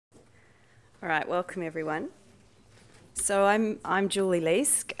All right, welcome everyone. So I'm Julie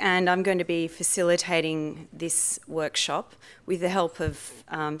Leask, and I'm going to be facilitating this workshop with the help of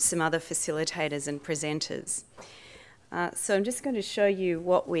some other facilitators and presenters. So I'm just going to show you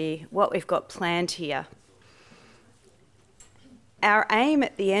what we've got planned here. Our aim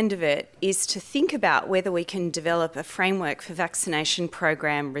at the end of it is to think about whether we can develop a framework for vaccination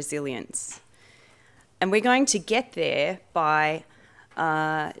program resilience. And we're going to get there by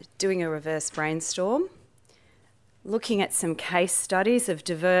doing a reverse brainstorm, looking at some case studies of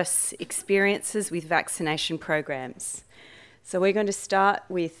diverse experiences with vaccination programs. So we're going to start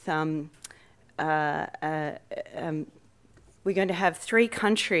with, we're going to have 3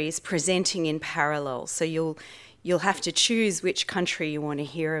 countries presenting in parallel. So you'll have to choose which country you want to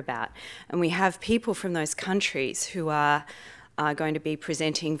hear about. And we have people from those countries who are going to be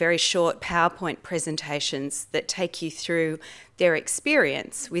presenting very short PowerPoint presentations that take you through their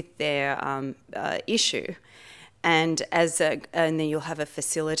experience with their issue. And then you'll have a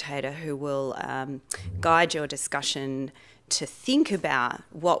facilitator who will guide your discussion to think about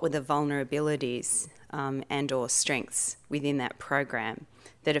what were the vulnerabilities and or strengths within that program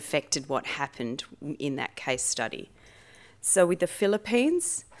that affected what happened in that case study. So with the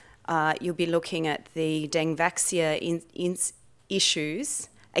Philippines, you'll be looking at the Dengvaxia issues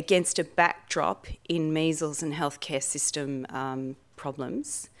against a backdrop in measles and healthcare system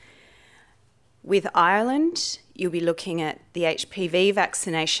problems. With Ireland, you'll be looking at the HPV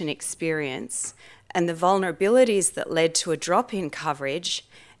vaccination experience and the vulnerabilities that led to a drop in coverage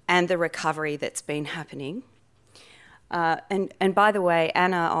and the recovery that's been happening. And by the way,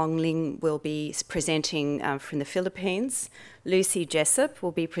 Anna Ong Ling will be presenting from the Philippines. Lucy Jessup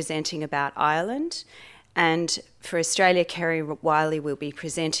will be presenting about Ireland. And for Australia, Kerry Wiley will be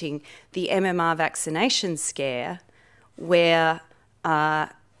presenting the MMR vaccination scare, where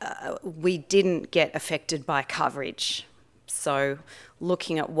we didn't get affected by coverage. So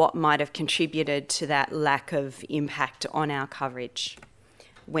looking at what might have contributed to that lack of impact on our coverage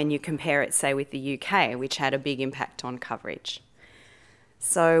when you compare it, say, with the UK, which had a big impact on coverage.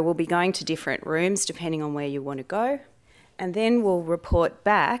 So we'll be going to different rooms depending on where you want to go, and then we'll report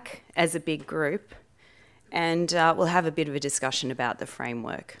back as a big group, and we'll have a bit of a discussion about the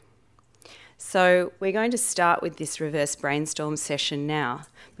framework. So we're going to start with this reverse brainstorm session now.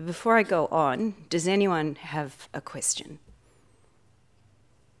 But before I go on, does anyone have a question?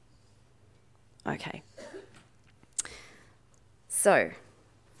 Okay. So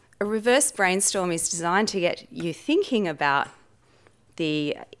a reverse brainstorm is designed to get you thinking about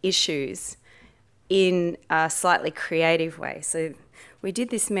the issues in a slightly creative way. So we did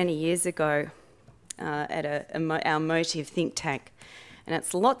this many years ago at our Motive think tank. And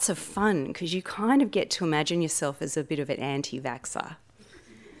it's lots of fun because you kind of get to imagine yourself as a bit of an anti-vaxxer.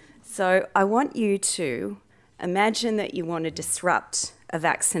 So I want you to imagine that you want to disrupt a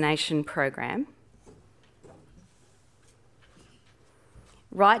vaccination program.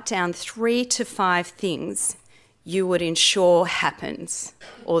 Write down 3 to 5 things you would ensure happens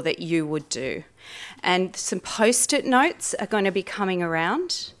or that you would do. And some post-it notes are going to be coming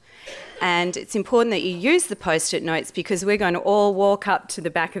around. And it's important that you use the post-it notes because we're going to all walk up to the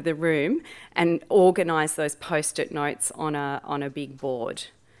back of the room and organise those post-it notes on a big board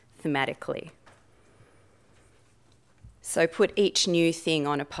thematically. So put each new thing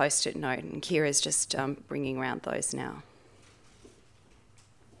on a post-it note, and Kira's just bringing around those now.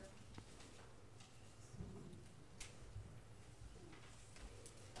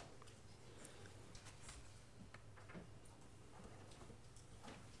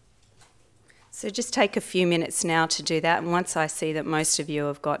 So just take a few minutes now to do that, and once I see that most of you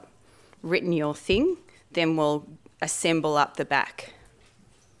have got written your thing, then we'll assemble up the back.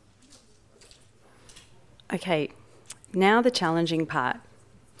 Okay, now the challenging part.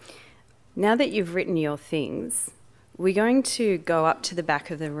 Now that you've written your things, we're going to go up to the back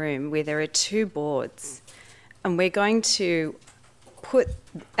of the room where there are 2 boards, and we're going to put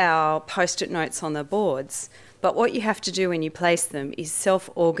our post-it notes on the boards. But what you have to do when you place them is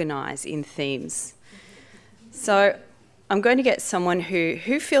self-organise in themes. So I'm going to get someone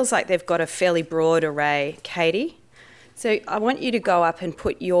who feels like they've got a fairly broad array. Katie? So I want you to go up and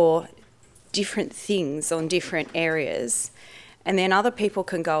put your different things on different areas, and then other people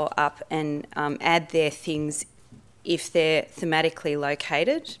can go up and add their things if they're thematically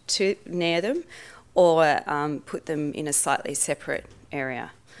located near them, or put them in a slightly separate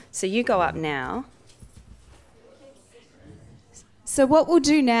area. So you go up now. So what we'll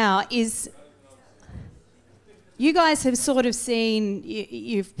do now is, you guys have sort of seen,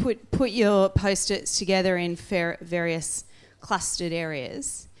 you've put your post-its together in various clustered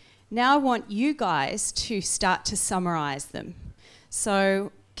areas. Now I want you guys to start to summarise them.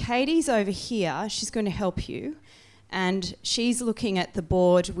 So Katie's over here, she's going to help you, and she's looking at the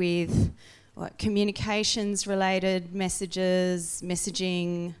board with communications related messages,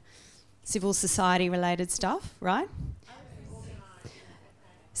 messaging, civil society related stuff, right?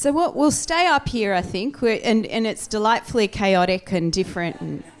 So we'll stay up here, I think, and it's delightfully chaotic and different,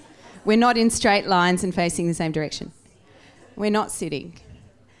 and we're not in straight lines and facing the same direction. We're not sitting.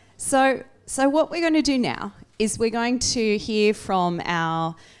 So what we're going to do now is we're going to hear from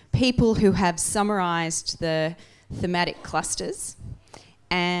our people who have summarised the thematic clusters,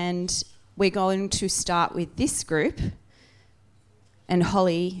 and we're going to start with this group. And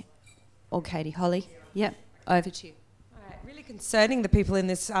Holly, or Katie, Holly, yep, over to you. Really concerning the people in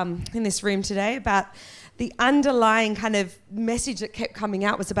this room today about the underlying kind of message that kept coming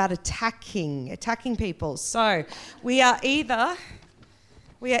out was about attacking people. So we are either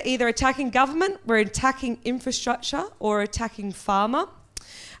attacking government, we're attacking infrastructure, or attacking pharma.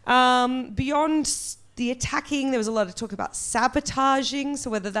 Beyond the attacking, there was a lot of talk about sabotaging, so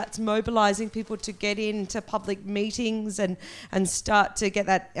whether that's mobilising people to get into public meetings and start to get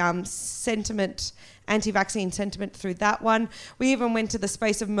that sentiment, anti-vaccine sentiment through that one. We even went to the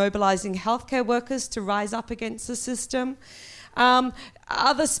space of mobilising healthcare workers to rise up against the system.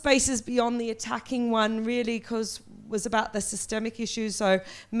 Other spaces beyond the attacking one really was about the systemic issues, so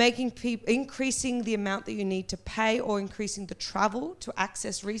increasing the amount that you need to pay or increasing the travel to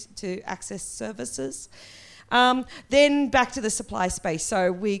access services. Then back to the supply space,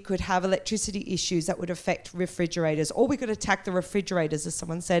 so we could have electricity issues that would affect refrigerators, or we could attack the refrigerators, as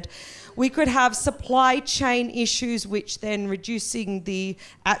someone said. We could have supply chain issues, which then reducing the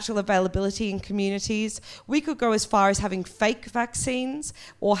actual availability in communities. We could go as far as having fake vaccines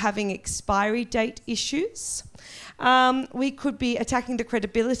or having expiry date issues. We could be attacking the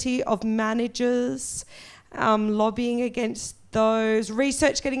credibility of managers, lobbying against those,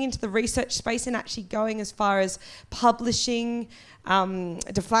 getting into the research space and actually going as far as publishing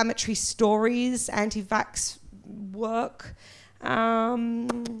defamatory stories, anti-vax work.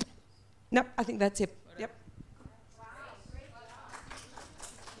 Nope, I think that's it. Yep.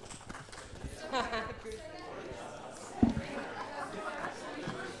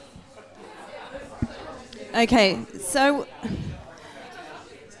 Okay, so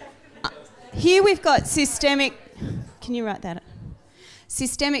here we've got systemic, can you write that up?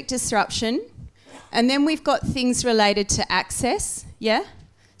 Systemic disruption, and then we've got things related to access, yeah?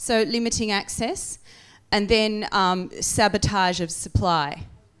 So limiting access, and then sabotage of supply.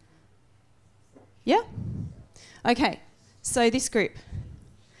 Yeah? Okay, so this group,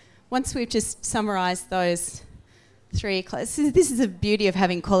 once we've just summarised those three classes, this is the beauty of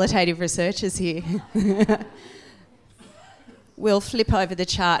having qualitative researchers here. We'll flip over the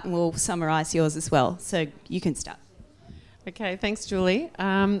chart and we'll summarise yours as well, so you can start. Okay, thanks, Julie.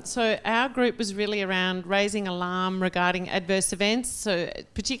 So our group was really around raising alarm regarding adverse events, so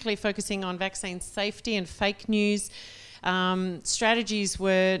particularly focusing on vaccine safety and fake news. Strategies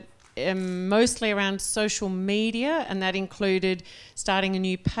were mostly around social media, and that included starting a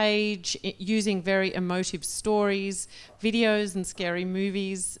new page, using very emotive stories, videos and scary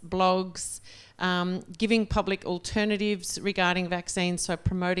movies, blogs, giving public alternatives regarding vaccines, so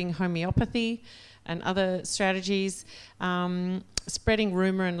promoting homeopathy and other strategies, spreading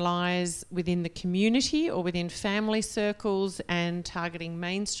rumour and lies within the community or within family circles, and targeting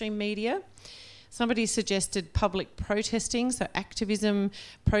mainstream media. Somebody suggested public protesting, so activism,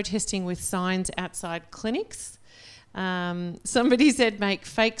 protesting with signs outside clinics. Somebody said make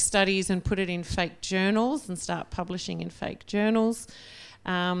fake studies and put it in fake journals and start publishing in fake journals.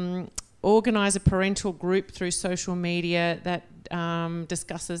 Organise a parental group through social media that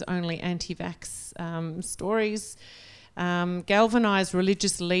discusses only anti-vax stories. Galvanise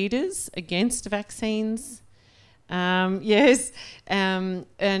religious leaders against vaccines.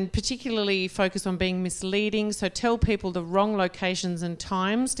 And particularly focus on being misleading, so tell people the wrong locations and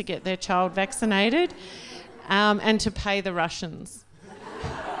times to get their child vaccinated, and to pay the Russians.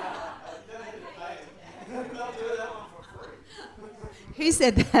 Who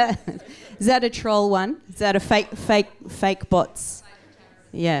said that? Is that a troll one? Is that a fake bots?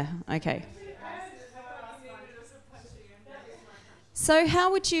 Yeah, okay. So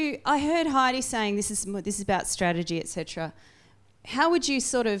how would you, I heard Heidi saying this is about strategy, etc. How would you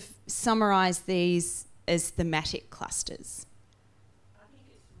sort of summarise these as thematic clusters? I think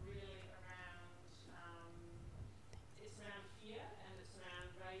it's really around, fear, and it's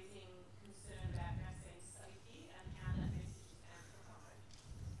around raising concern about vaccine safety and how that message is amplified.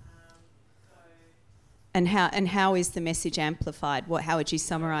 And how is the message amplified? How would you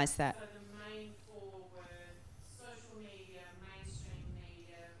summarise that? So the main four were social media, mainstream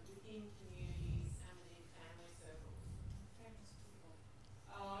media, within communities and within family circles.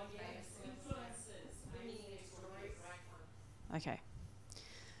 Oh yes, influences. Great one. Okay.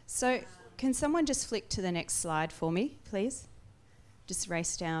 So can someone just flick to the next slide for me, please? Just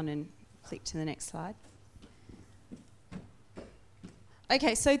race down and flick to the next slide.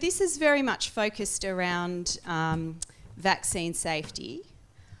 Okay, so this is very much focused around vaccine safety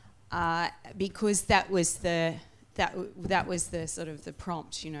because that was the sort of the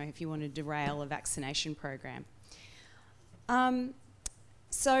prompt, you know, if you want to derail a vaccination program.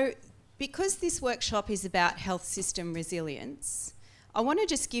 So because this workshop is about health system resilience, I want to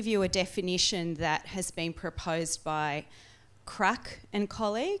just give you a definition that has been proposed by Cruck and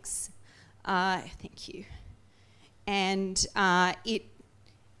colleagues. Thank you. And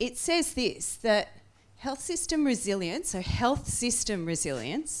it says this, that health system resilience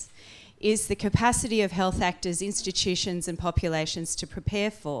is the capacity of health actors, institutions and populations to prepare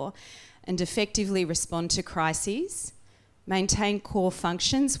for and effectively respond to crises, maintain core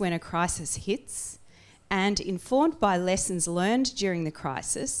functions when a crisis hits, and, informed by lessons learned during the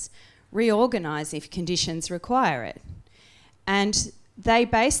crisis, reorganise if conditions require it. And they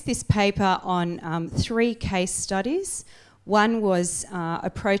based this paper on 3 case studies. One was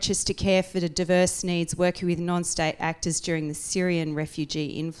approaches to care for the diverse needs working with non-state actors during the Syrian refugee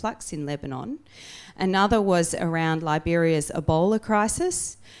influx in Lebanon. Another was around Liberia's Ebola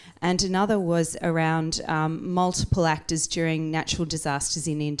crisis. And another was around multiple actors during natural disasters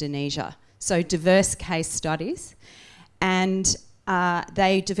in Indonesia. So diverse case studies. And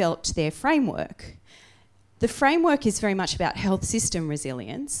they developed their framework. The framework is very much about health system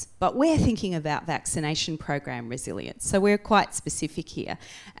resilience, but we're thinking about vaccination program resilience. So we're quite specific here.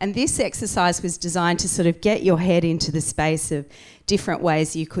 And this exercise was designed to sort of get your head into the space of different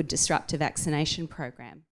ways you could disrupt a vaccination program.